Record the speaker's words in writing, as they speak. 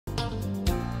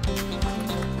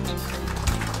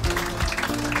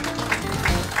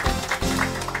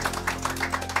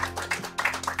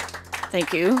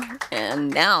Thank you.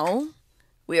 And now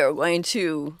we are going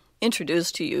to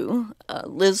introduce to you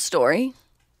Liz Story.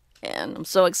 And I'm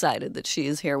so excited that she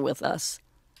is here with us.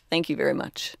 Thank you very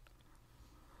much.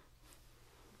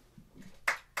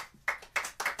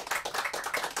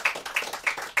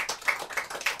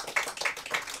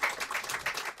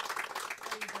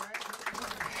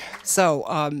 So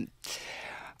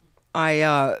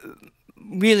I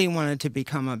really wanted to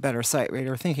become a better sight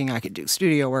reader, thinking I could do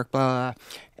studio work, blah, blah.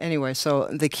 Anyway, so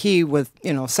the key with,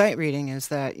 sight reading is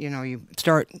that, you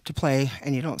start to play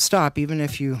and you don't stop. Even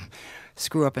if you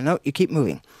screw up a note, you keep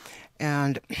moving.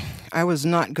 And I was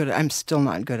not good I'm still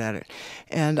not good at it.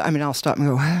 And I mean, I'll stop and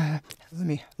go,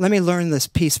 let me learn this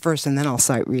piece first and then I'll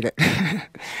sight read it.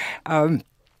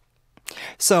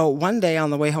 So one day on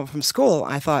the way home from school,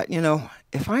 I thought,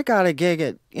 if I got a gig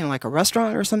at, like a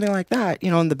restaurant or something like that,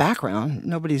 in the background,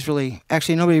 nobody really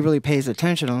pays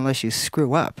attention unless you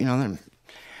screw up, Then,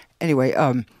 anyway,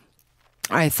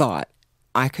 I thought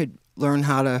I could learn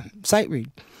how to sight read.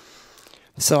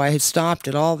 So I had stopped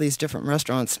at all these different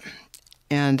restaurants,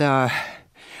 and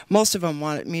most of them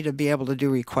wanted me to be able to do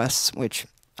requests, which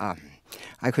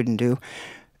I couldn't do.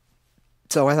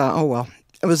 So I thought, oh, well.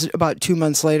 It was about 2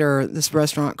 months later, this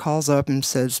restaurant calls up and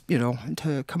says,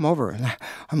 to come over. And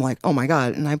I'm like, oh, my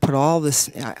God. And I put all this,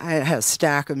 I had a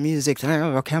stack of music. And I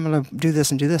go, okay, I'm going to do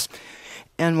this and do this.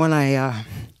 And when I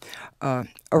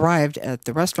arrived at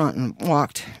the restaurant and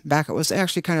walked back, it was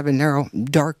actually kind of a narrow,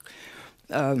 dark,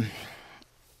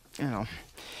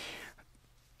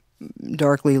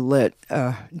 darkly lit.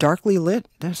 Darkly lit?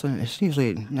 That's kind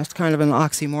of an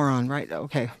oxymoron, right?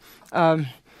 Okay.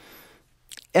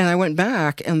 And I went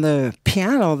back, and the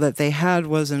piano that they had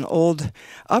was an old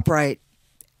upright,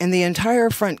 and the entire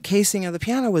front casing of the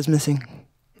piano was missing.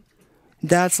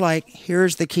 That's like,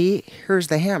 here's the key, here's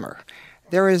the hammer.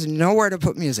 There is nowhere to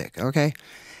put music, okay?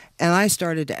 And I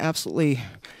started to absolutely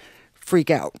freak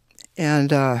out,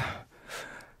 and,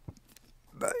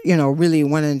 really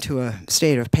went into a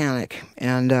state of panic,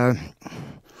 and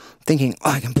thinking,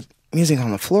 oh, I can put music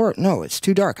on the floor? No, it's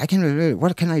too dark.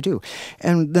 What can I do?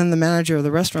 And then the manager of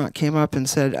the restaurant came up and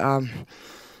said,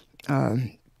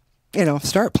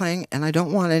 start playing, and I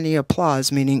don't want any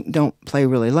applause, meaning don't play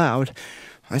really loud.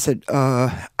 I said,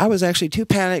 I was actually too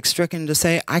panic-stricken to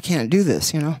say, I can't do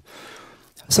this,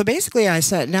 So basically I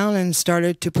sat down and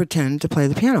started to pretend to play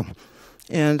the piano.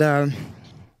 And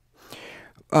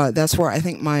that's where I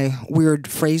think my weird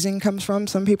phrasing comes from,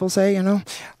 some people say,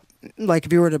 Like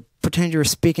if you were to pretend you were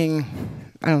speaking,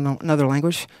 I don't know, another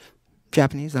language,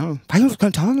 Japanese, I don't know.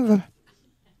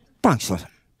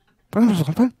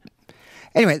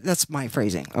 Anyway, that's my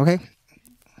phrasing, okay?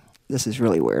 This is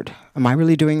really weird. Am I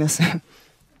really doing this?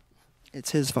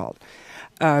 It's his fault.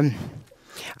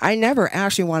 I never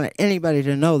actually wanted anybody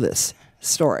to know this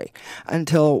story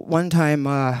until one time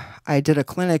I did a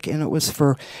clinic, and it was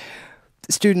for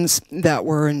students that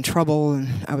were in trouble,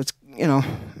 and I was,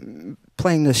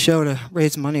 playing this show to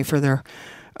raise money for their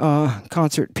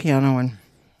concert piano, and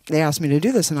they asked me to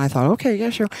do this, and I thought, okay, yeah,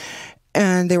 sure.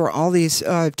 And they were all these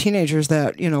teenagers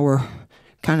that, were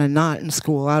kind of not in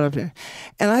school, out of it.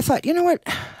 And I thought, you know what,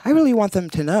 I really want them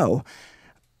to know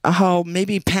how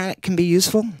maybe panic can be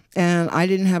useful, and I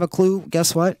didn't have a clue.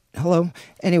 Guess what? Hello.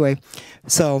 Anyway,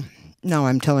 so now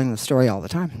I'm telling the story all the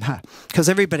time, because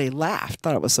everybody laughed,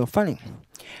 thought it was so funny.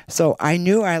 So I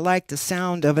knew I liked the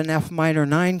sound of an F minor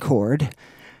 9 chord,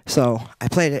 so I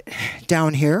played it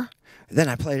down here, then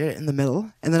I played it in the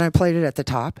middle, and then I played it at the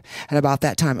top, and about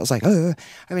that time it was like,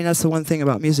 that's the one thing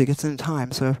about music, it's in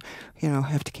time, so, I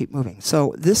have to keep moving.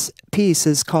 So this piece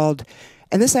is called,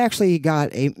 and this actually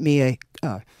got me a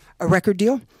record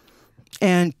deal,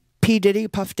 and P. Diddy,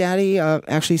 Puff Daddy,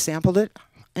 actually sampled it.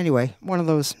 Anyway, one of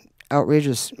those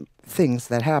outrageous things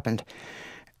that happened.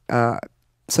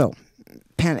 So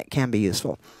panic can be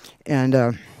useful.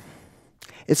 And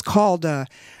it's called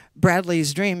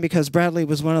Bradley's Dream because Bradley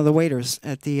was one of the waiters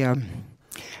at the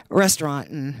restaurant,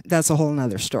 and that's a whole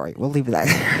nother story. We'll leave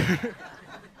that.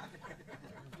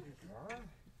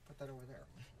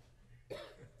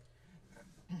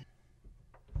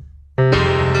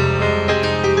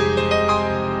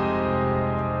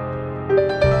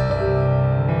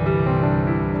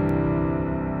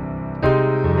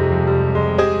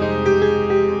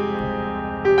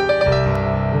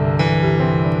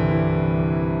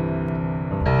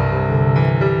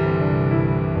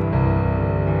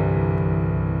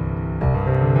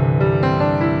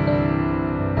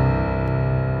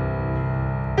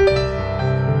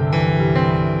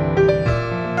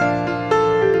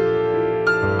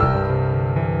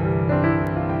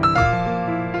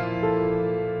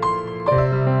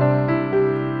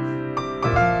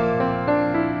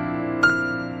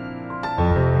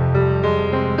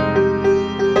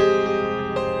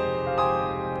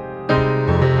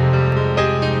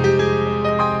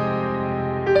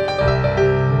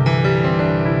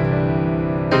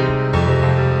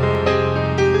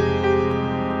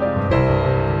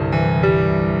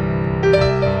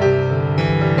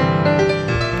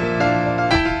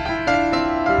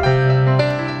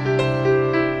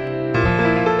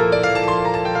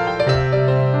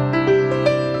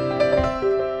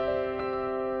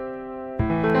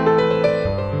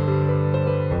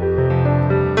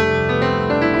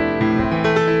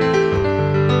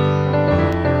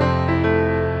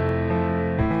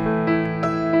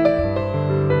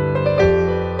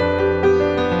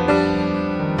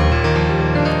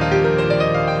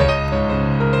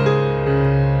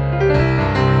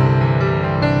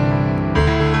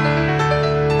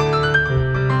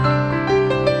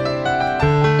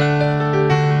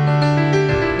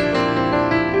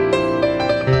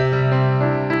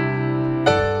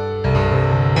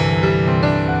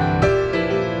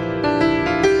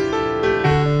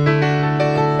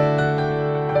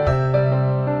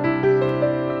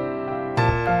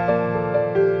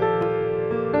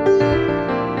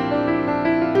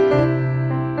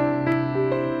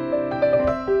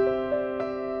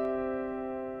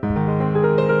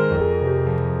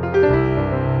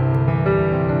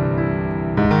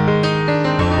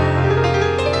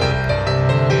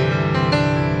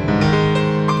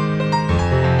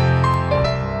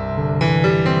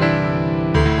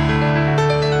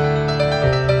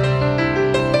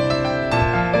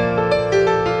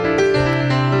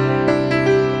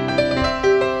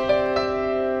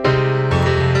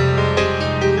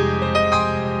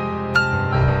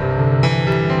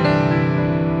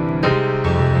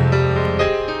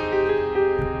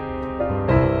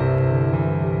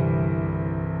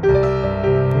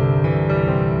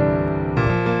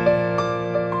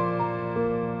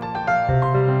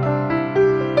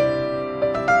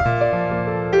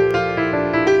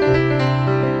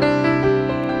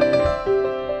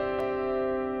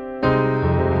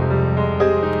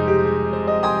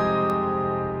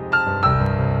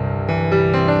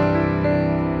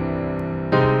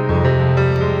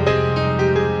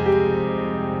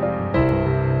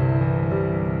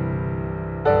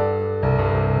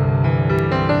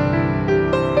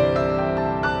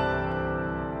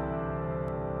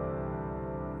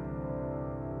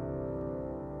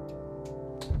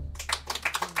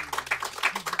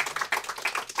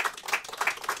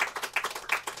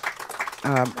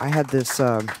 I had this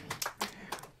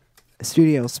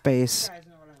studio space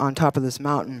on top of this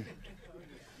mountain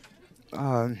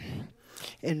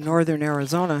in northern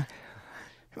Arizona.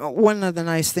 One of the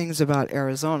nice things about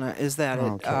Arizona is that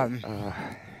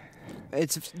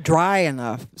it's dry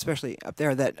enough, especially up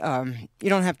there, that you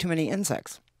don't have too many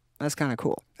insects. That's kind of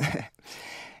cool.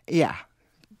 Yeah.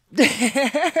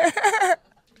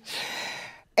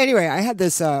 Anyway, I had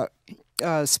this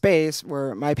space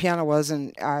where my piano was,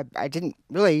 and I didn't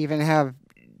really even have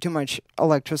too much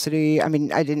electricity. I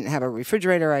mean, I didn't have a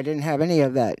refrigerator. I didn't have any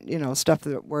of that, stuff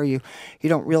where you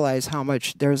don't realize how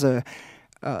much there's a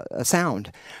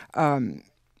sound.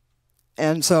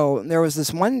 And so there was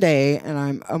this one day,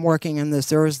 and I'm working in this.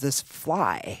 There was this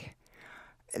fly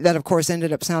that, of course,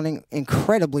 ended up sounding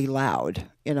incredibly loud,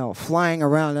 flying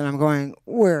around, and I'm going,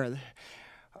 where?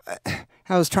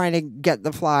 I was trying to get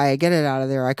the fly, get it out of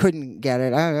there. I couldn't get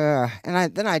it,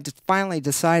 and then I just finally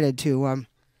decided to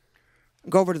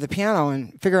go over to the piano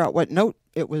and figure out what note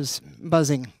it was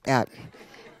buzzing at.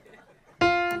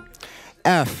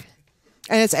 F.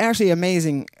 And it's actually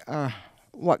amazing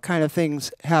what kind of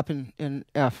things happen in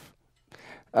F.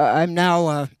 I'm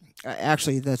now,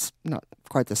 actually, that's not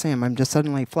quite the same. I'm just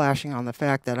suddenly flashing on the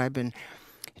fact that I've been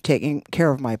taking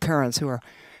care of my parents, who are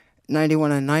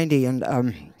 91 and 90,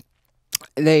 and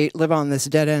they live on this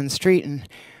dead-end street, and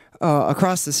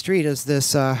across the street is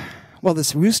this,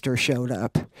 this rooster showed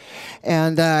up,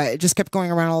 and it just kept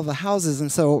going around all the houses,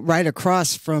 and so right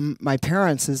across from my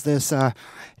parents is this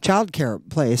child care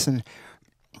place, and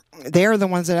they're the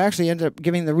ones that actually ended up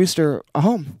giving the rooster a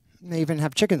home. They even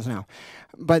have chickens now.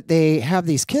 But they have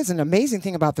these kids, and the amazing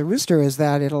thing about the rooster is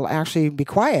that it'll actually be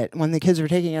quiet when the kids are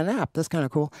taking a nap. That's kind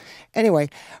of cool. Anyway,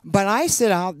 but I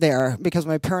sit out there because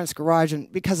my parents' garage,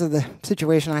 and because of the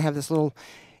situation, I have this little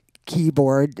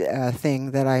keyboard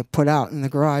thing that I put out in the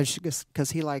garage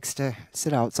because he likes to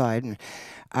sit outside, and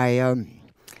I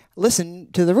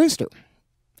listen to the rooster.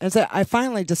 And so I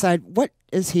finally decide, what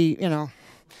is he, and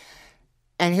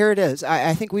here it is.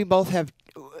 I think we both have,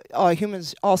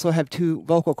 humans also have two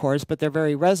vocal cords, but they're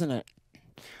very resonant.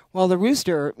 Well, the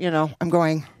rooster, I'm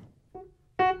going,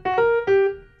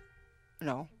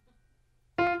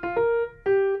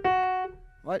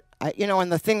 what?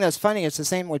 And the thing that's funny, it's the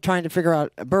same with trying to figure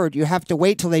out a bird. You have to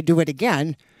wait till they do it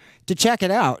again to check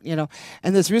it out,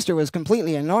 And this rooster was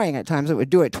completely annoying at times. It would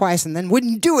do it twice and then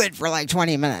wouldn't do it for like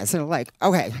 20 minutes. And like,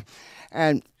 okay.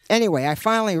 And anyway, I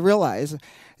finally realized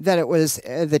that it was,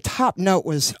 the top note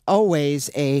was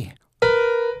always a,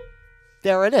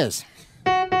 there it is.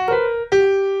 And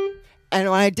when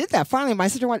I did that, finally my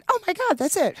sister went, oh my God,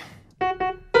 that's it.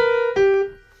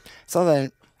 So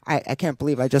then I can't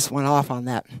believe I just went off on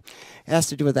that. It has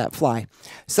to do with that fly.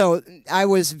 So I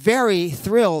was very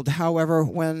thrilled, however,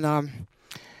 when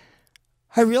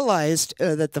I realized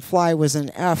that the fly was in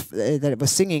F, that it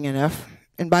was singing in F.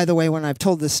 And by the way, when I've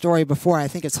told this story before, I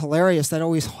think it's hilarious that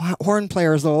always horn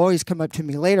players will always come up to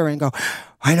me later and go,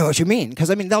 I know what you mean. Because,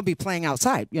 they'll be playing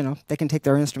outside. They can take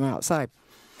their instrument outside.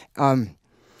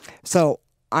 So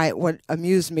what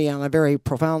amused me on a very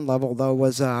profound level, though,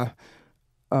 was that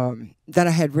I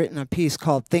had written a piece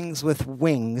called Things with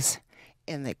Wings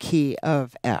in the key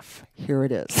of F. Here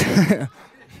it is.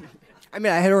 I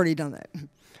had already done that.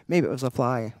 Maybe it was a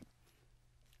fly.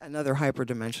 Another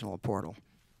hyperdimensional portal.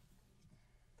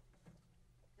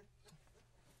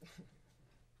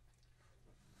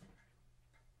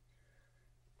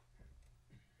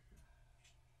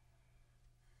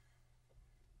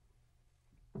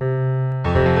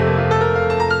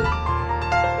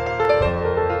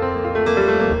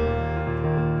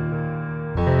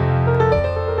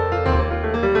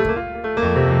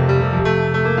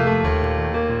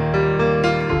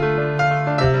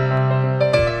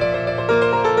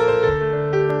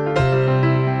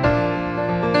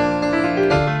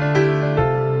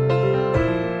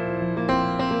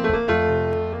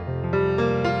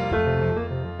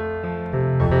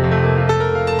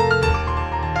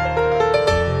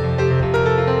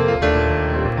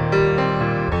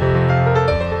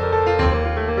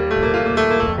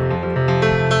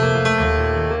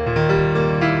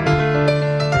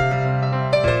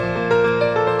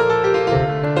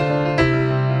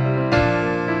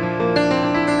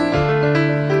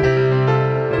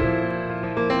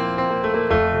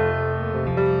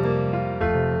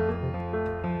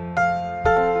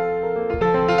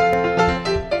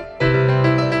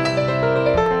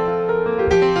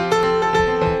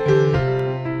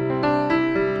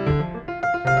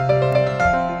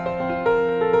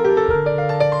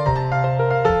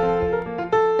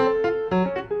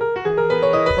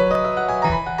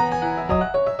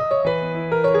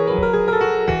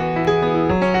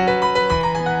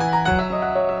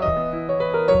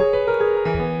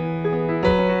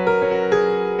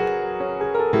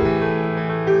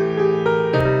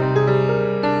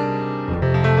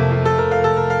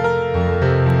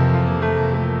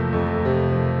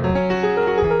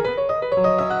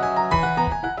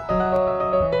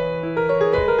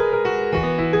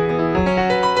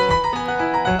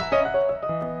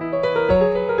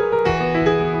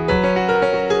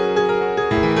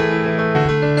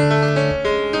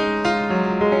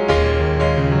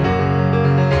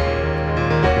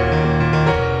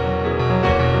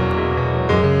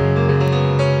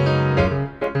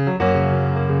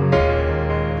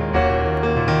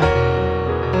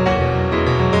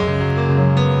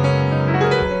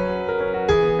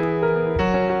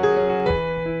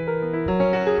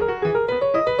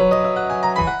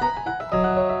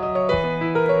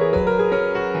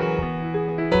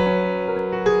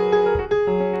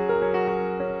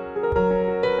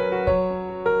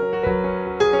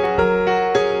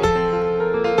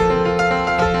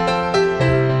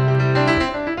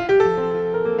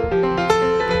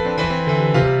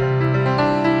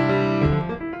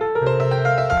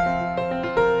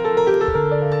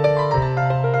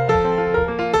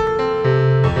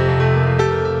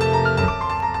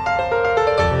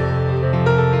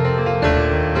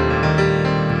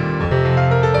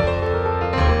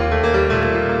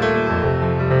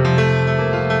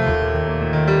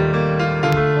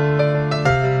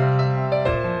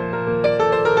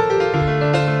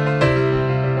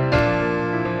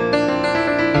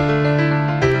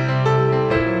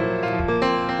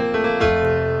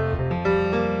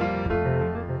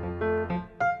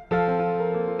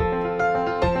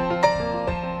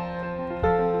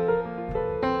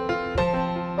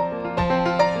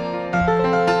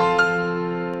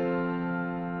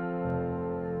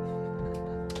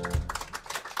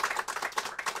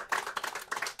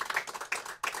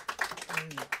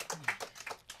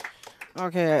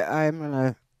 Okay, I'm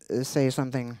gonna say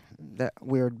something that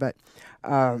weird, but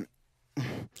um,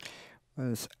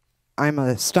 was I'm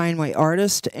a Steinway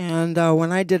artist, and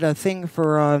when I did a thing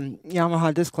for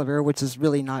Yamaha disc clavier, which is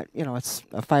really not, it's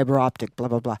a fiber optic, blah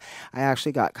blah blah. I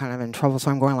actually got kind of in trouble, so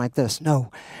I'm going like this.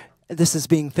 No, this is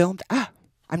being filmed.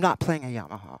 I'm not playing a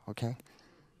Yamaha. Okay,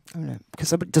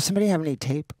 does somebody have any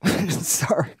tape?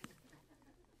 Sorry.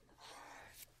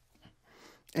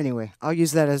 Anyway, I'll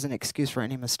use that as an excuse for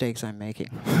any mistakes I'm making.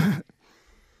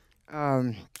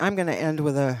 I'm going to end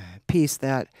with a piece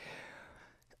that,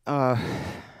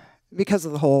 because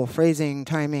of the whole phrasing,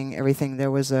 timing, everything, there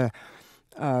was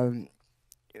and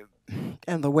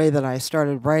the way that I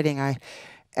started writing, I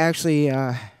actually,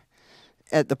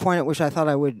 at the point at which I thought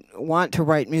I would want to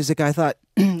write music, I thought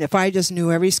if I just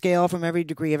knew every scale from every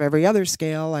degree of every other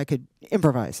scale, I could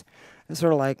improvise. It's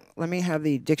sort of like, let me have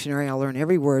the dictionary, I'll learn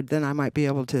every word, then I might be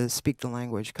able to speak the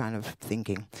language kind of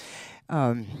thinking.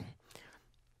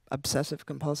 Obsessive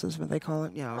compulsive, what they call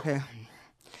it? Yeah, okay.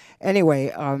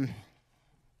 Anyway,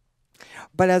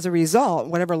 but as a result,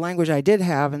 whatever language I did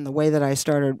have and the way that I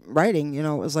started writing, it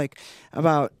was like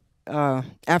about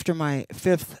after my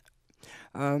fifth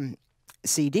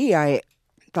CD, I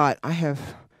thought I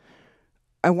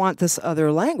want this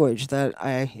other language that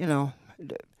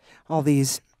all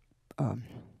these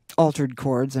altered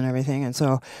chords and everything. And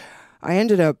so I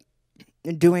ended up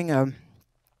doing a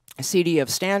CD of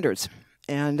standards.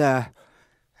 And I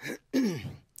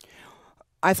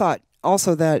thought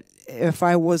also that if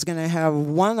I was going to have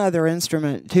one other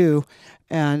instrument too,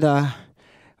 and that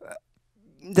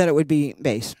it would be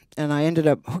bass. And I ended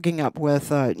up hooking up with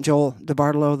Joel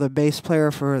DeBartolo, the bass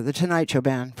player for the Tonight Show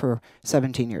band for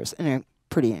 17 years, and a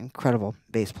pretty incredible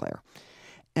bass player.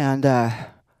 And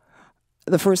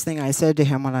the first thing I said to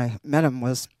him when I met him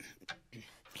was,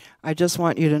 I just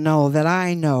want you to know that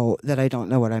I don't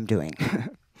know what I'm doing.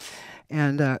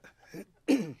 And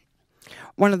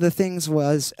one of the things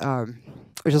was,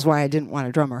 which is why I didn't want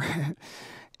a drummer,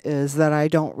 is that I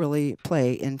don't really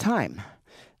play in time.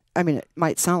 I mean, it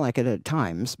might sound like it at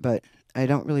times, but I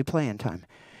don't really play in time.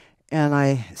 And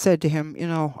I said to him,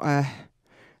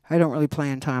 I don't really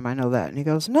play in time, I know that. And he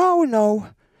goes, no.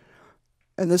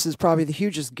 And this is probably the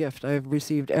hugest gift I've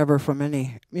received ever from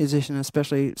any musician,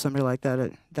 especially somebody like that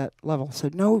at that level.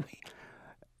 Said, no,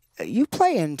 you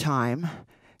play in time.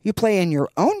 You play in your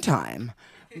own time,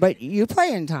 but you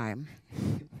play in time.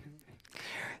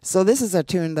 So this is a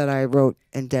tune that I wrote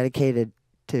and dedicated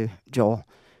to Joel.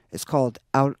 It's called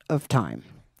Out of Time.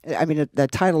 I mean,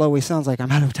 that title always sounds like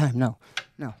I'm out of time. No.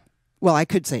 Well, I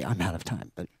could say I'm out of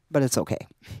time, but it's okay.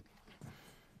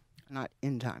 Not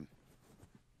in time.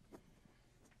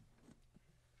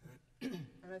 And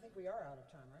I think we are out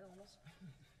of time, right? Almost.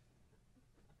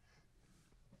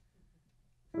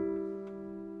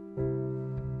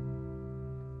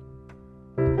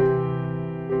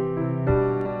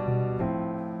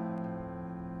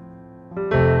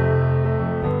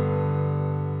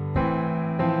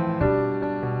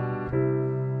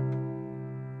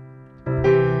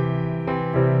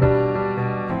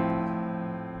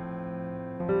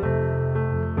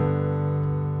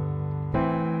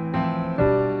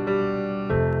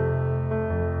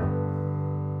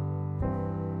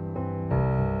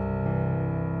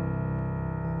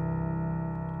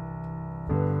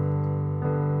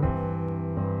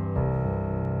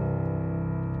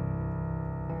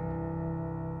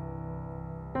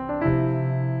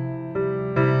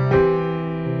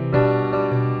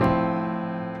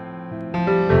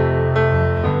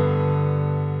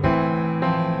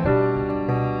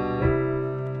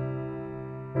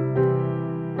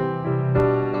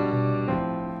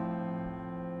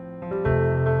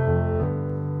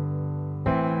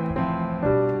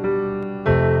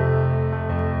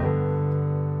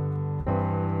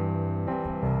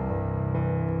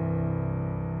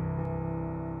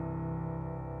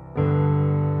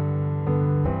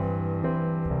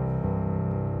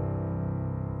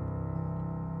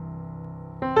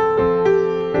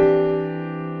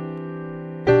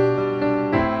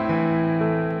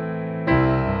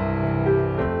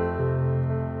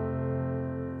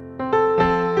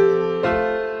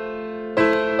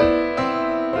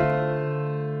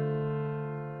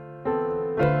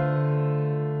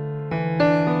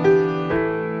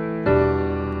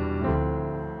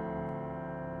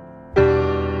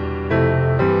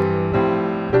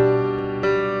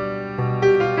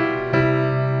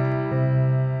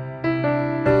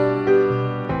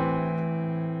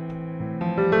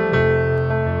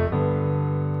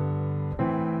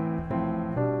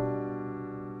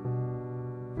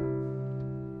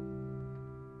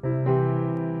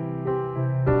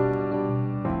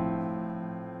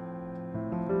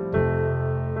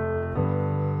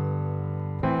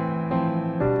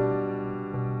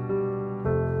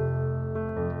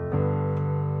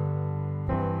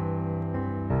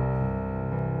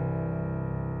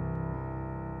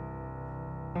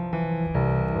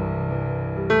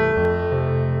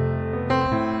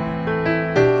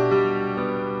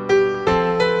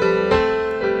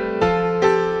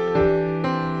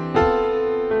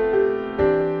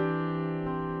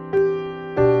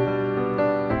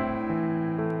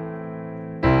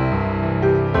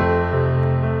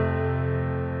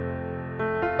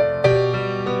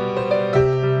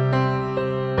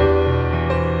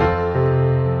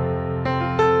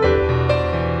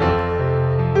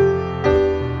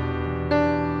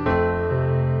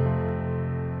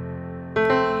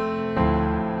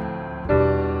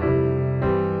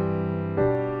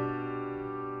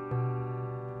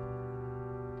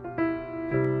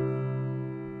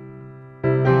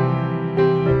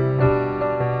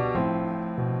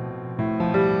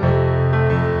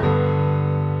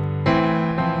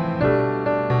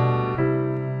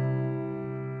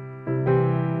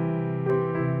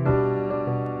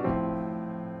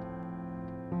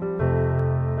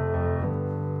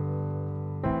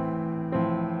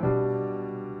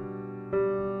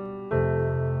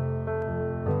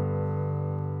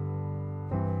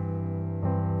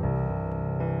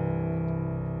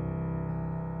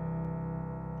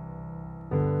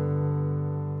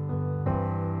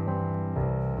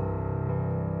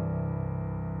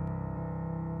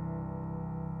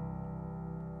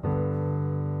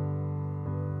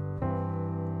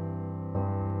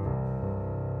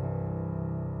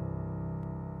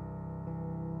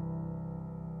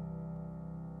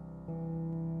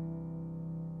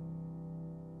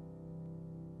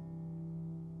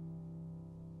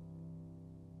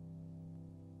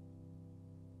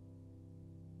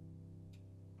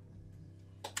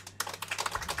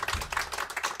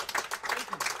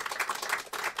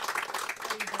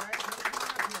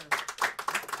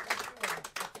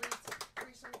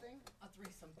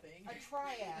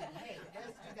 triad. Hey, let's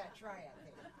do that triad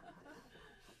thing.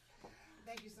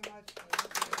 Thank you so much.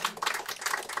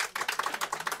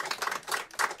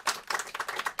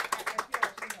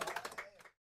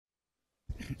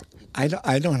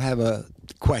 I don't have a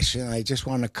question. I just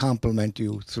want to compliment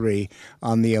you three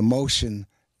on the emotion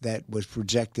that was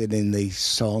projected in the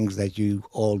songs that you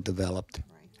all developed.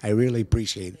 I really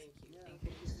appreciate it.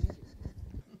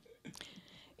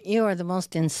 You are the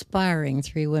most inspiring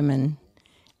three women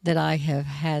that I have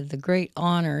had the great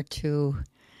honor to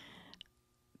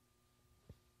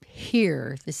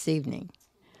hear this evening.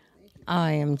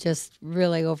 I am just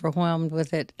really overwhelmed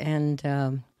with it, and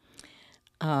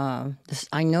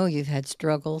I know you've had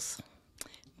struggles,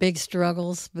 big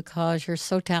struggles, because you're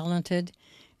so talented,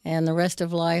 and the rest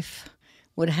of life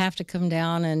would have to come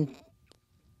down and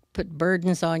put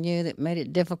burdens on you that made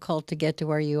it difficult to get to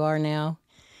where you are now.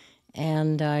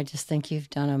 And I just think you've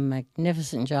done a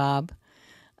magnificent job.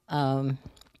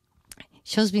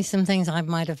 Shows me some things I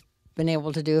might have been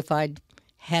able to do if I'd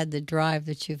had the drive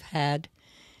that you've had.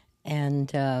 And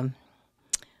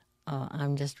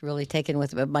I'm just really taken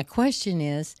with it. But my question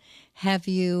is, have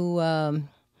you a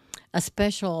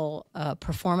special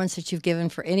performance that you've given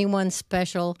for anyone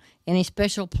special, any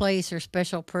special place or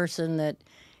special person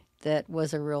that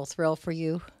was a real thrill for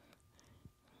you?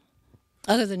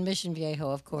 Other than Mission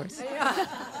Viejo, of course. You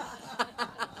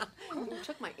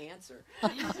took my answer. I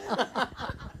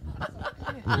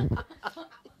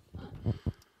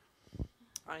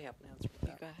have an answer for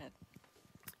that. Go ahead.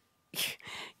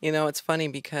 You know, it's funny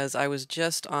because I was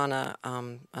just on a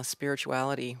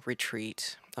spirituality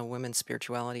retreat, a women's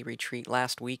spirituality retreat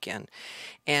last weekend,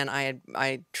 and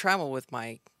I travel with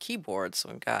my keyboard, so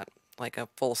I've got like a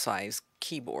full-size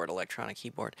keyboard, electronic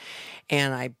keyboard,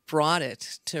 and I brought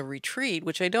it to retreat,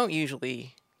 which I don't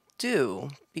usually do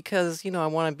because, you know, I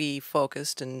want to be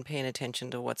focused and paying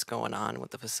attention to what's going on, what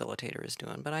the facilitator is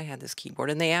doing. But I had this keyboard,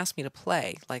 and they asked me to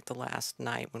play like the last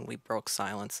night when we broke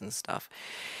silence and stuff.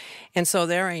 And so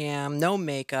there I am, no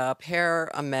makeup,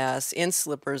 hair a mess, in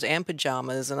slippers and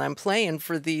pajamas, and I'm playing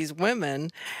for these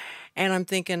women, and I'm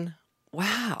thinking,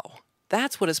 wow.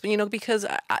 That's what it's been, you know, because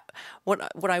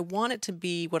what I want it to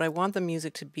be, what I want the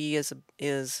music to be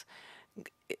is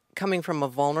coming from a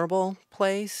vulnerable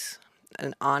place,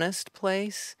 an honest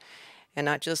place, and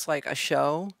not just like a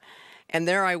show. And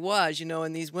there I was, you know,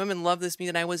 and these women love this music,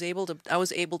 and I was able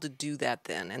to do that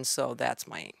then, and so that's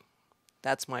my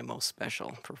most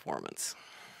special performance.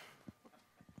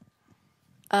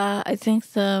 I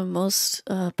think the most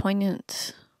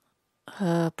poignant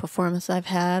performance I've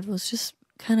had was just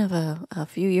kind of a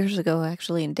few years ago,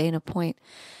 actually, in Dana Point,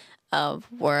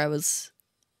 where I was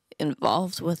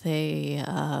involved with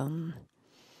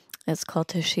it's called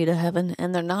Toshida Heaven,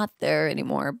 and they're not there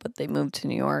anymore, but they moved to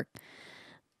New York.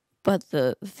 But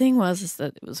the thing is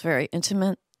that it was very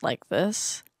intimate like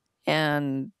this,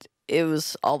 and it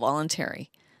was all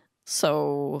voluntary.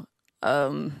 So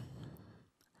I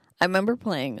remember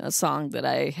playing a song that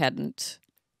I hadn't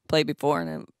played before,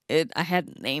 and I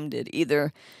hadn't named it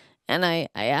either. And I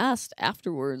asked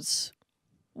afterwards,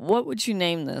 what would you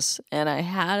name this? And I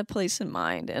had a place in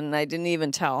mind, and I didn't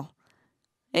even tell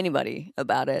anybody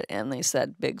about it. And they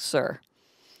said, Big Sur.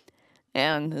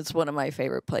 And it's one of my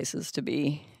favorite places to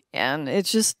be. And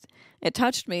it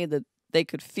touched me that they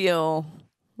could feel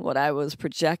what I was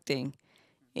projecting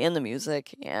in the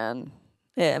music. And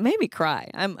it made me cry.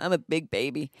 I'm a big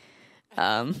baby.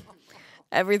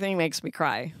 Everything makes me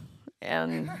cry.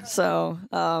 And so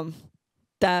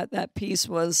that piece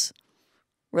was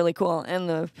really cool. And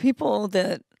the people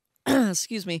that,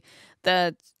 excuse me,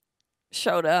 that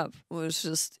showed up it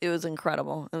was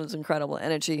incredible. It was incredible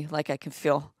energy, like I can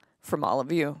feel from all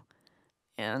of you.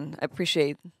 And I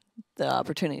appreciate the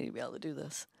opportunity to be able to do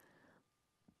this.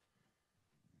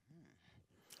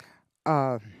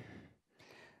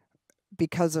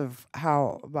 Because of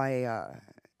how my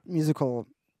musical,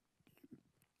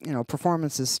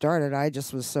 performances started, I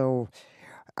just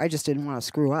didn't want to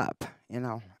screw up.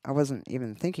 I wasn't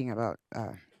even thinking about.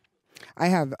 I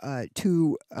have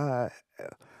two.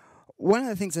 One of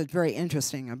the things that's very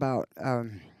interesting about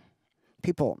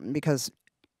people, because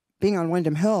being on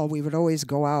Windham Hill, we would always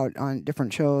go out on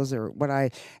different shows and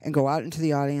go out into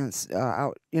the audience,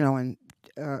 and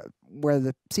where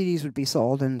the CDs would be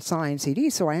sold and signed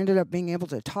CDs. So I ended up being able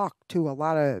to talk to a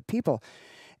lot of people.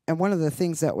 And one of the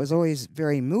things that was always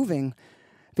very moving,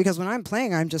 because when I'm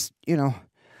playing, I'm just,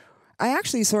 I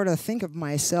actually sort of think of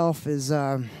myself as,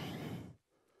 I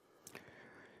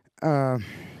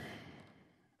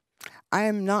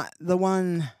am not the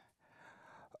one,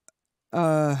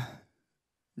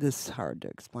 this is hard to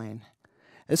explain.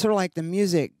 It's sort of like the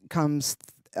music comes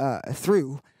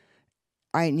through,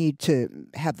 I need to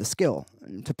have the skill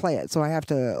to play it. So I have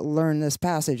to learn this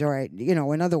passage, or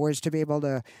in other words, to be able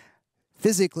to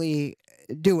physically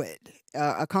do it,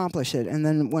 accomplish it. And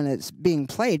then when it's being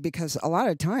played, because a lot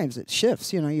of times it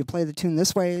shifts, you play the tune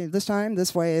this way this time,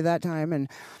 this way that time, and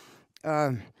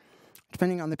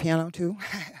depending on the piano too.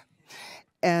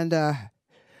 And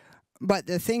but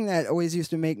the thing that always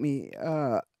used to make me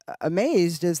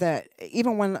amazed is that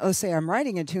even when, let's say, I'm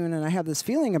writing a tune and I have this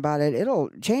feeling about it, it'll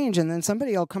change, and then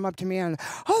somebody will come up to me and,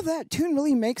 oh, that tune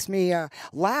really makes me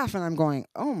laugh, and I'm going,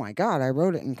 oh my God, I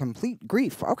wrote it in complete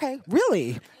grief. Okay,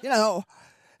 really?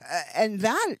 And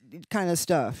that kind of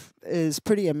stuff is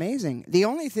pretty amazing. The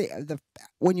only thing,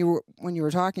 when you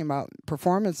were talking about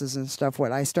performances and stuff,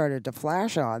 what I started to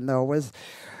flash on though was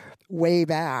way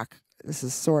back. This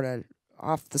is sort of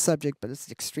off the subject, but it's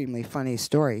an extremely funny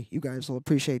story. You guys will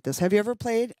appreciate this. Have you ever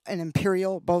played an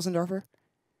Imperial Bosendorfer?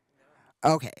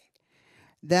 Okay.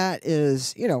 That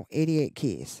is, 88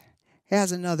 keys. It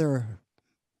has another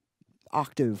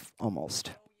octave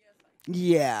almost.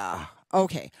 Yeah.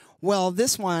 Okay. Well,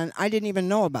 this one, I didn't even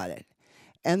know about it.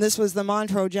 And this was the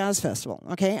Montreux Jazz Festival,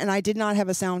 okay? And I did not have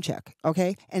a sound check,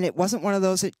 okay? And it wasn't one of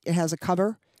those that it has a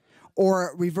cover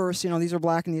or reverse, these are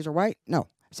black and these are white. No.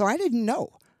 So I didn't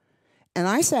know. And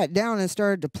I sat down and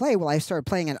started to play. Well, I started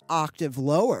playing an octave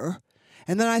lower.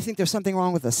 And then I think there's something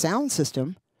wrong with the sound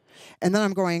system. And then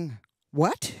I'm going,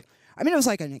 what? I mean, it was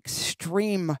like an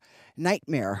extreme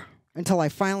nightmare until I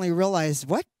finally realized,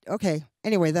 what? Okay.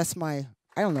 Anyway, that's I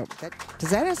don't know.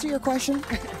 Does that answer your question?